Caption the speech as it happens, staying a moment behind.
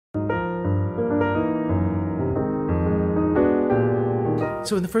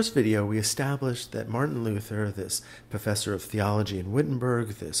So in the first video, we established that Martin Luther, this professor of theology in Wittenberg,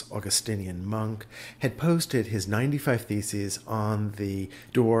 this Augustinian monk, had posted his 95 Theses on the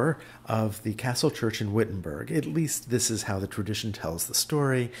door of the castle church in Wittenberg. At least this is how the tradition tells the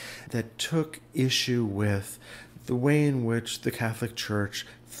story, that took issue with the way in which the Catholic Church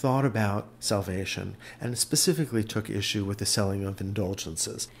thought about salvation, and specifically took issue with the selling of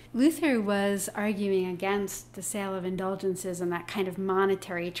indulgences. Luther was arguing against the sale of indulgences and that kind of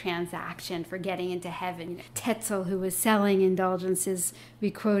monetary transaction for getting into heaven. Tetzel, who was selling indulgences,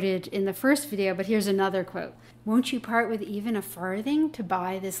 we quoted in the first video, but here's another quote. "Won't you part with even a farthing to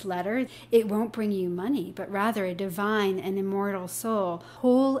buy this letter? It won't bring you money, but rather a divine and immortal soul,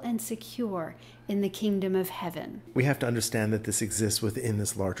 whole and secure in the kingdom of heaven." We have to understand that this exists within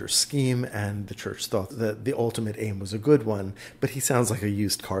this larger scheme, and the church thought that the ultimate aim was a good one, but he sounds like a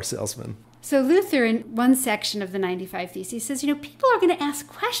used car salesman. So Luther, in one section of the 95 Theses, says, people are going to ask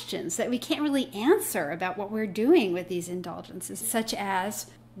questions that we can't really answer about what we're doing with these indulgences, such as,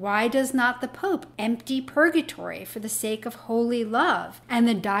 why does not the Pope empty purgatory for the sake of holy love and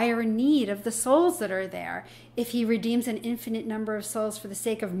the dire need of the souls that are there, if he redeems an infinite number of souls for the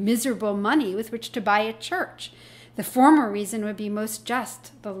sake of miserable money with which to buy a church? The former reason would be most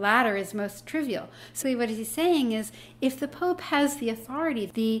just, the latter is most trivial. So what he's saying is, if the Pope has the authority,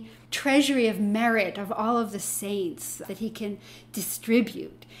 the treasury of merit of all of the saints that he can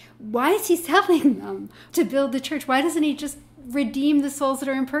distribute, why is he selling them to build the church? Why doesn't he just redeem the souls that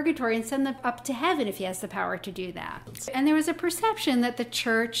are in purgatory and send them up to heaven if he has the power to do that? And there was a perception that the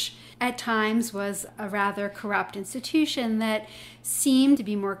church at times was a rather corrupt institution that seemed to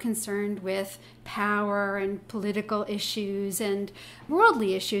be more concerned with power and political issues and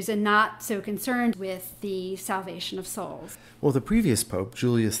worldly issues and not so concerned with the salvation of souls. Well, the previous Pope,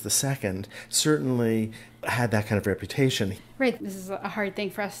 Julius II, certainly had that kind of reputation. Right. This is a hard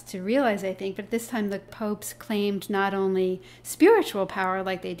thing for us to realize, I think, but this time the popes claimed not only spiritual power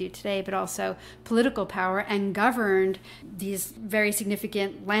like they do today, but also political power, and governed these very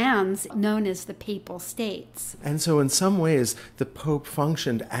significant lands known as the Papal States. And so in some ways, the Pope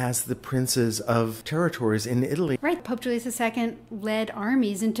functioned as the princes of territories in Italy. Right. Pope Julius II led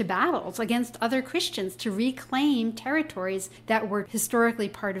armies into battles against other Christians to reclaim territories that were historically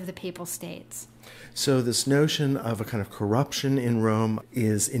part of the Papal States. So this notion of a kind of corruption in Rome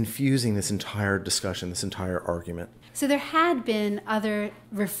is infusing this entire discussion, this entire argument. So there had been other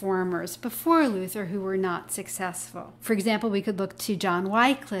reformers before Luther who were not successful. For example, we could look to John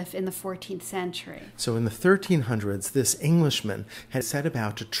Wycliffe in the 14th century. So in the 1300s, this Englishman had set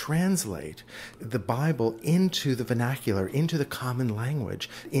about to translate the Bible into the vernacular, into the common language,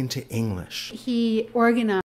 into English. He organized